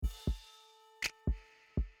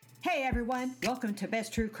Hey everyone, welcome to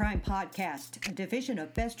Best True Crime Podcast, a division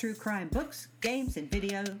of Best True Crime Books, Games, and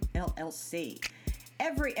Video, LLC.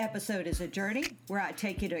 Every episode is a journey where I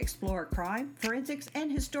take you to explore crime, forensics,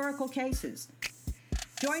 and historical cases.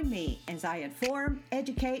 Join me as I inform,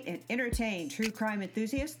 educate, and entertain true crime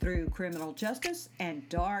enthusiasts through criminal justice and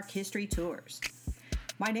dark history tours.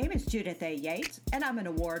 My name is Judith A. Yates, and I'm an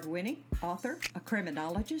award-winning author, a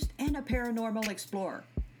criminologist, and a paranormal explorer.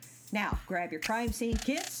 Now, grab your crime scene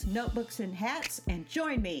kits, notebooks, and hats, and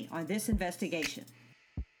join me on this investigation.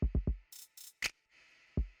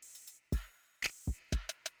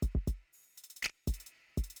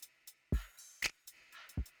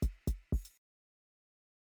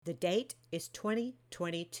 The date is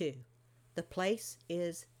 2022. The place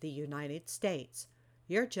is the United States.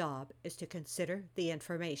 Your job is to consider the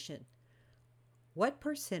information. What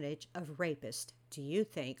percentage of rapists do you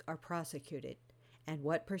think are prosecuted? And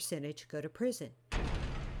what percentage go to prison?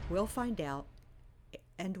 We'll find out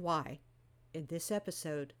and why in this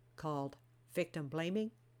episode called Victim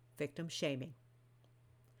Blaming, Victim Shaming.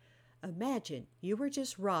 Imagine you were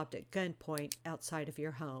just robbed at gunpoint outside of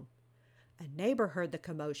your home. A neighbor heard the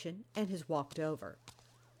commotion and has walked over.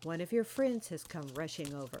 One of your friends has come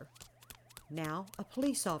rushing over. Now a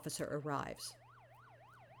police officer arrives.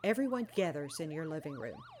 Everyone gathers in your living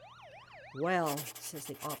room. "Well," says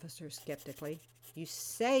the officer skeptically, "you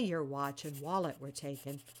say your watch and wallet were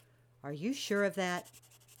taken. Are you sure of that?"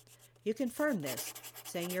 You confirm this,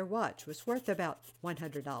 saying your watch was worth about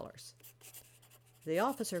 $100. The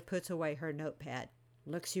officer puts away her notepad,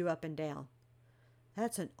 looks you up and down.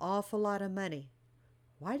 "That's an awful lot of money.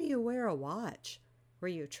 Why do you wear a watch? Were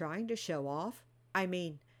you trying to show off? I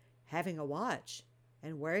mean, having a watch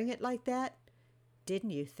and wearing it like that?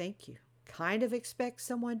 Didn't you think you kind of expect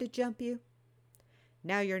someone to jump you?"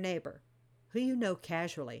 Now your neighbor, who you know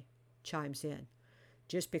casually, chimes in.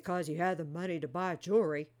 "Just because you had the money to buy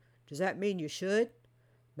jewelry, does that mean you should?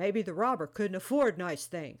 Maybe the robber couldn't afford nice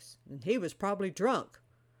things, and he was probably drunk.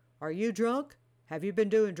 Are you drunk? Have you been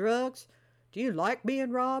doing drugs? Do you like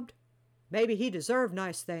being robbed? Maybe he deserved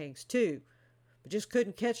nice things, too, but just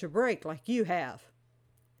couldn't catch a break like you have."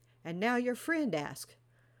 And now your friend asks,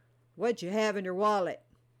 "What'd you have in your wallet?"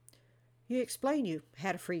 You explain you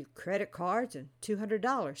had a free credit cards and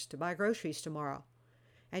 $200 to buy groceries tomorrow.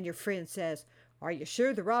 And your friend says, "Are you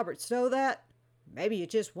sure the robber stole that? Maybe you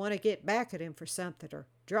just want to get back at him for something, or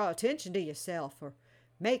draw attention to yourself, or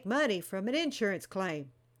make money from an insurance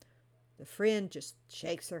claim." The friend just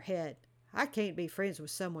shakes her head. "I can't be friends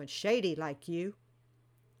with someone shady like you."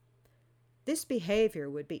 This behavior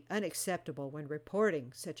would be unacceptable when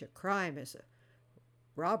reporting such a crime as a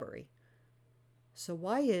robbery. So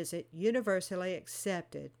why is it universally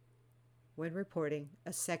accepted when reporting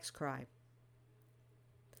a sex crime?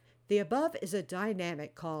 The above is a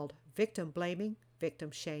dynamic called victim blaming,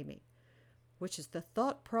 victim shaming, which is the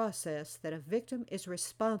thought process that a victim is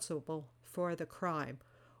responsible for the crime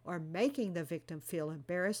or making the victim feel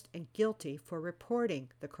embarrassed and guilty for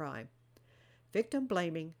reporting the crime. Victim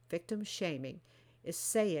blaming, victim shaming is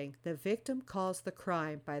saying the victim caused the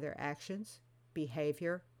crime by their actions,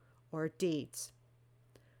 behavior, or deeds.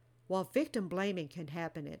 While victim blaming can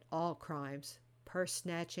happen in all crimes, purse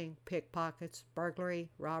snatching, pickpockets, burglary,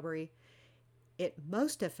 robbery, it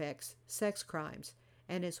most affects sex crimes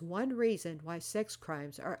and is one reason why sex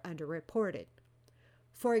crimes are underreported.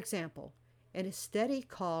 For example, in a study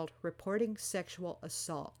called Reporting Sexual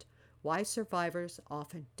Assault, Why Survivors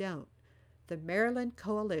Often Don't, the Maryland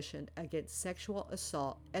Coalition Against Sexual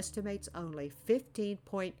Assault estimates only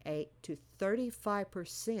 15.8 to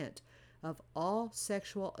 35% of all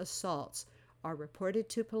sexual assaults are reported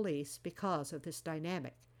to police because of this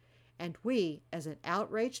dynamic. And we, as an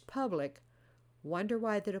outraged public, wonder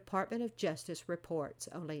why the Department of Justice reports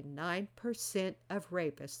only 9% of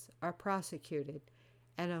rapists are prosecuted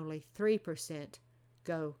and only 3%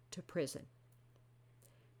 go to prison.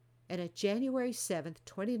 In a January 7,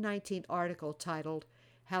 2019 article titled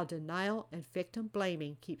 "How Denial and Victim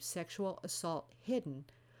Blaming Keep Sexual Assault Hidden,"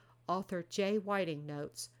 author Jay Whiting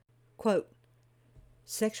notes, quote,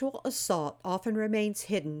 "Sexual assault often remains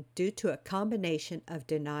hidden due to a combination of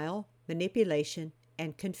denial, manipulation,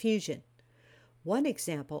 and confusion. One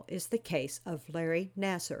example is the case of Larry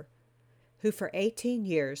Nassar, who for 18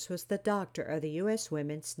 years was the doctor of the U.S.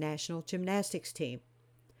 women's national gymnastics team.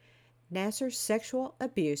 Nassar's sexual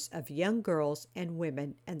abuse of young girls and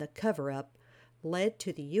women and the cover-up led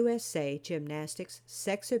to the USA Gymnastics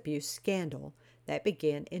sex abuse scandal that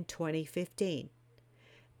began in 2015.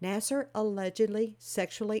 Nassar allegedly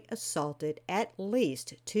sexually assaulted at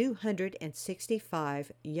least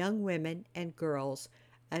 265 young women and girls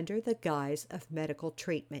under the guise of medical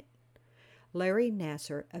treatment. Larry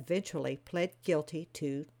Nassar eventually pled guilty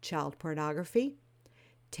to child pornography,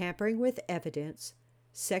 tampering with evidence,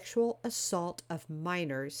 sexual assault of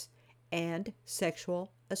minors, and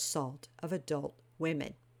sexual assault of adult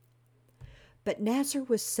women. But Nassar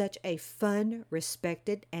was such a fun,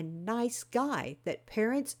 respected, and nice guy that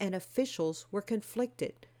parents and officials were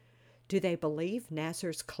conflicted. Do they believe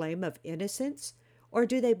Nassar's claim of innocence, or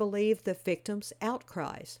do they believe the victims'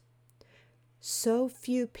 outcries? So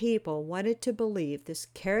few people wanted to believe this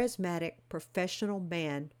charismatic professional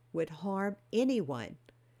man would harm anyone.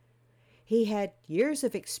 He had years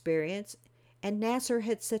of experience, and Nassar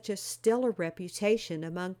had such a stellar reputation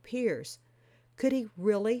among peers. Could he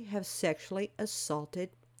really have sexually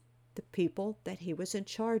assaulted the people that he was in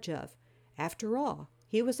charge of? After all,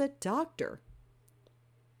 he was a doctor.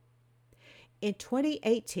 In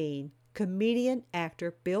 2018, comedian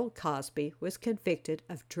actor Bill Cosby was convicted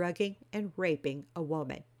of drugging and raping a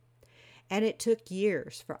woman. And it took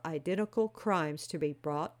years for identical crimes to be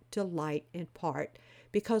brought to light, in part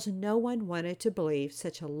because no one wanted to believe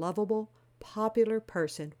such a lovable, popular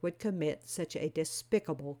person would commit such a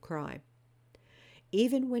despicable crime.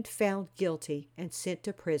 Even when found guilty and sent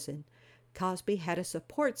to prison, Cosby had a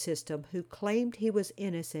support system who claimed he was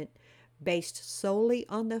innocent based solely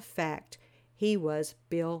on the fact he was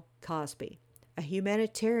Bill Cosby, a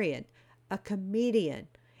humanitarian, a comedian,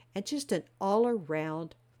 and just an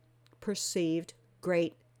all-around perceived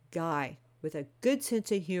great guy with a good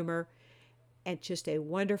sense of humor and just a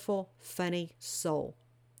wonderful, funny soul.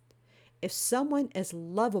 If someone as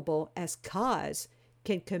lovable as Cos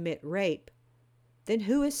can commit rape, then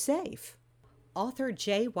who is safe? Author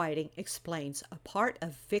Jay Whiting explains a part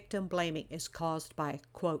of victim blaming is caused by,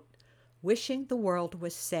 quote, wishing the world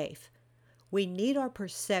was safe. We need our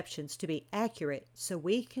perceptions to be accurate so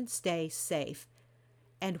we can stay safe,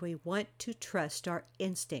 and we want to trust our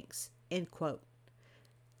instincts, end quote.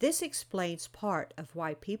 This explains part of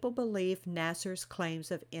why people believe Nassar's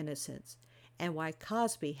claims of innocence and why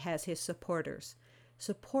Cosby has his supporters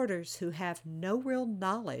who have no real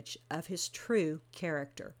knowledge of his true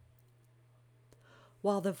character.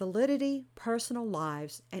 While the validity, personal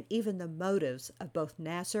lives, and even the motives of both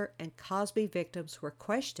Nassar and Cosby victims were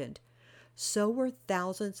questioned, so were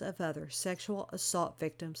thousands of other sexual assault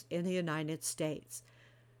victims in the United States.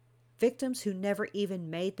 Victims who never even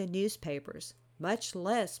made the newspapers, much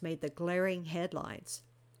less made the glaring headlines.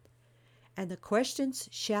 And the questions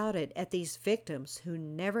shouted at these victims who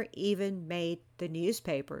never even made the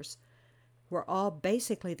newspapers were all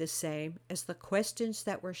basically the same as the questions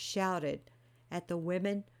that were shouted at the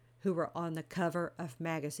women who were on the cover of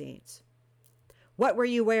magazines. What were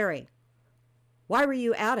you wearing? Why were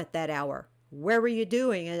you out at that hour? Where were you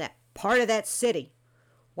doing in that part of that city?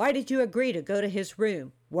 Why did you agree to go to his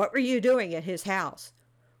room? What were you doing at his house?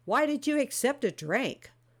 Why did you accept a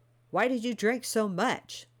drink? Why did you drink so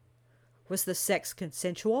much? Was the sex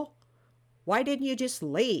consensual? Why didn't you just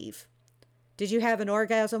leave? Did you have an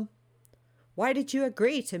orgasm? Why did you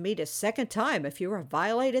agree to meet a second time if you were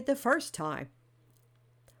violated the first time?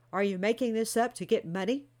 Are you making this up to get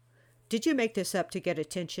money? Did you make this up to get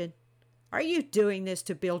attention? Are you doing this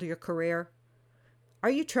to build your career? Are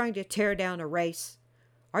you trying to tear down a race?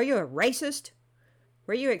 Are you a racist?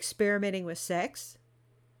 Were you experimenting with sex?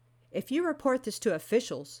 If you report this to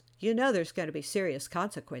officials, you know there's going to be serious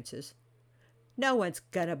consequences. No one's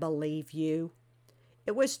going to believe you.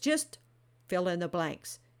 It was just fill in the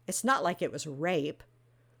blanks. It's not like it was rape.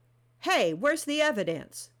 Hey, where's the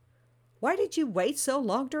evidence? Why did you wait so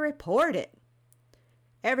long to report it?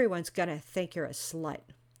 Everyone's going to think you're a slut.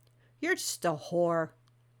 You're just a whore.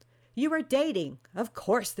 You were dating. Of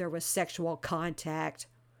course there was sexual contact.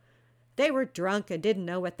 They were drunk and didn't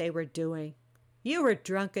know what they were doing. You were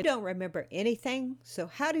drunk and don't remember anything, so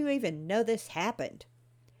how do you even know this happened?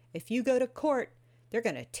 If you go to court, they're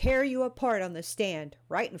going to tear you apart on the stand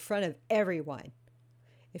right in front of everyone.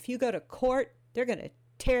 If you go to court, they're going to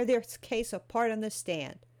tear this case apart on the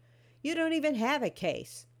stand. You don't even have a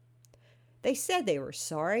case. They said they were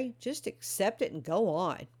sorry. Just accept it and go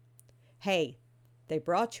on. Hey, they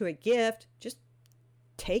brought you a gift. Just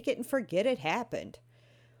take it and forget it happened.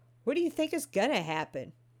 What do you think is going to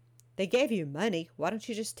happen? They gave you money. Why don't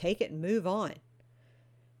you just take it and move on?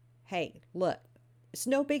 Hey, look, it's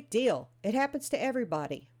no big deal. It happens to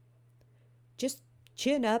everybody. Just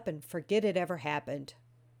chin up and forget it ever happened.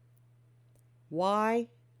 Why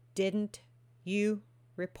didn't you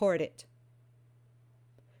report it?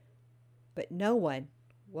 But no one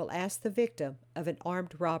will ask the victim of an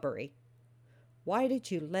armed robbery, why did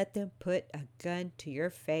you let them put a gun to your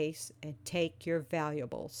face and take your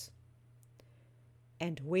valuables?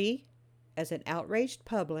 And we, as an outraged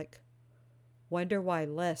public, wonder why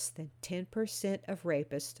less than 10% of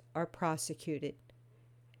rapists are prosecuted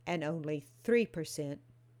and only 3%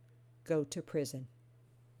 go to prison.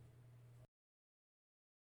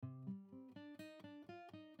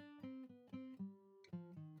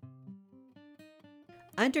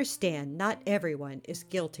 Understand, not everyone is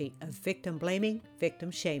guilty of victim blaming,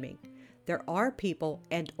 victim shaming. There are people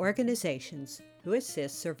and organizations who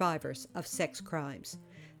assist survivors of sex crimes.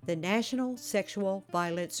 The National Sexual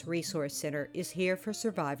Violence Resource Center is here for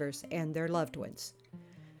survivors and their loved ones.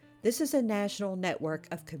 This is a national network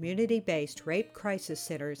of community-based rape crisis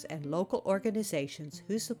centers and local organizations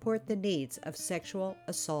who support the needs of sexual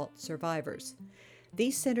assault survivors.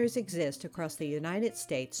 These centers exist across the United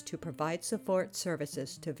States to provide support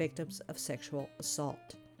services to victims of sexual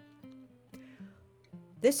assault.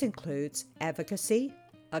 This includes advocacy,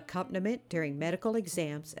 accompaniment during medical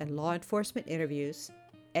exams and law enforcement interviews,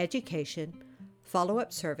 education,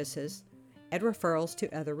 follow-up services, and referrals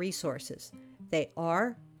to other resources. They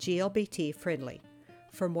are GLBT friendly.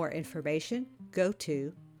 For more information, go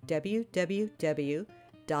to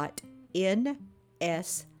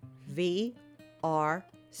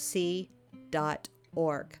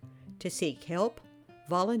www.nsvrc.org to seek help,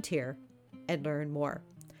 volunteer, and learn more.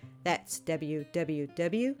 That's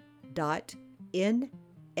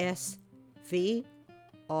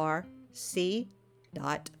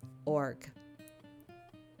www.nsvrc.org.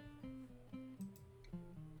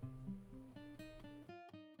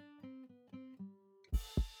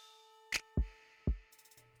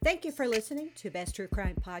 Thank you for listening to Best True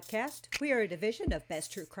Crime Podcast. We are a division of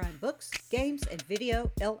Best True Crime Books, Games, and Video,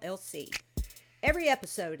 LLC. Every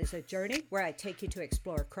episode is a journey where I take you to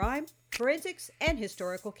explore crime, forensics, and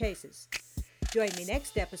historical cases. Join me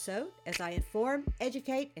next episode as I inform,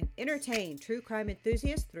 educate, and entertain true crime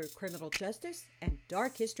enthusiasts through criminal justice and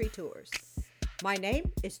dark history tours. My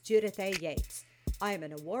name is Judith A. Yates. I am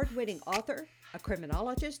an award-winning author, a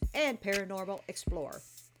criminologist, and paranormal explorer.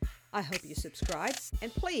 I hope you subscribe,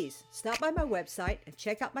 and please stop by my website and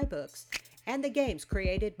check out my books and the games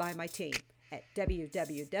created by my team at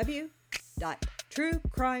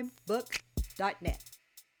www.truecrimebook.net.